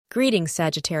Greetings,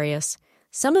 Sagittarius.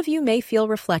 Some of you may feel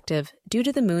reflective due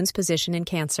to the moon's position in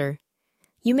Cancer.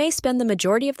 You may spend the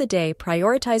majority of the day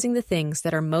prioritizing the things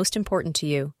that are most important to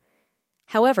you.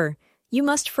 However, you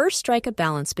must first strike a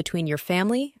balance between your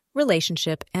family,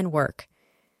 relationship, and work.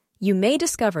 You may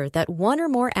discover that one or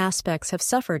more aspects have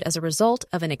suffered as a result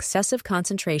of an excessive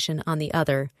concentration on the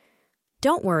other.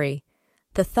 Don't worry.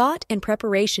 The thought and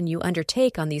preparation you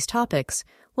undertake on these topics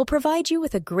will provide you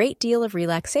with a great deal of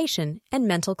relaxation and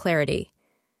mental clarity.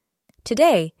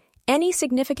 Today, any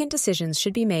significant decisions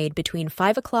should be made between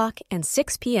 5 o'clock and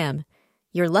 6 p.m.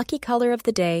 Your lucky color of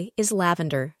the day is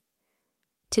lavender.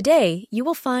 Today, you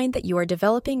will find that you are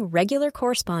developing regular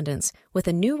correspondence with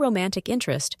a new romantic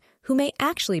interest who may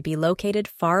actually be located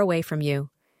far away from you.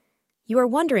 You are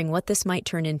wondering what this might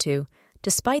turn into,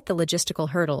 despite the logistical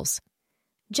hurdles.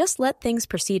 Just let things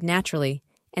proceed naturally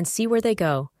and see where they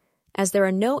go, as there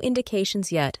are no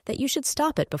indications yet that you should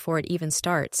stop it before it even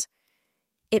starts.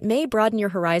 It may broaden your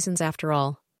horizons after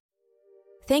all.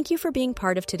 Thank you for being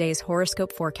part of today's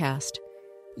horoscope forecast.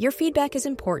 Your feedback is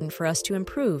important for us to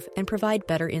improve and provide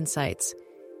better insights.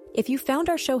 If you found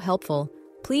our show helpful,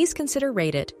 please consider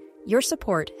rate it. Your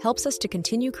support helps us to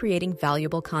continue creating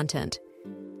valuable content.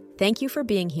 Thank you for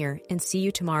being here and see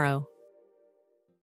you tomorrow.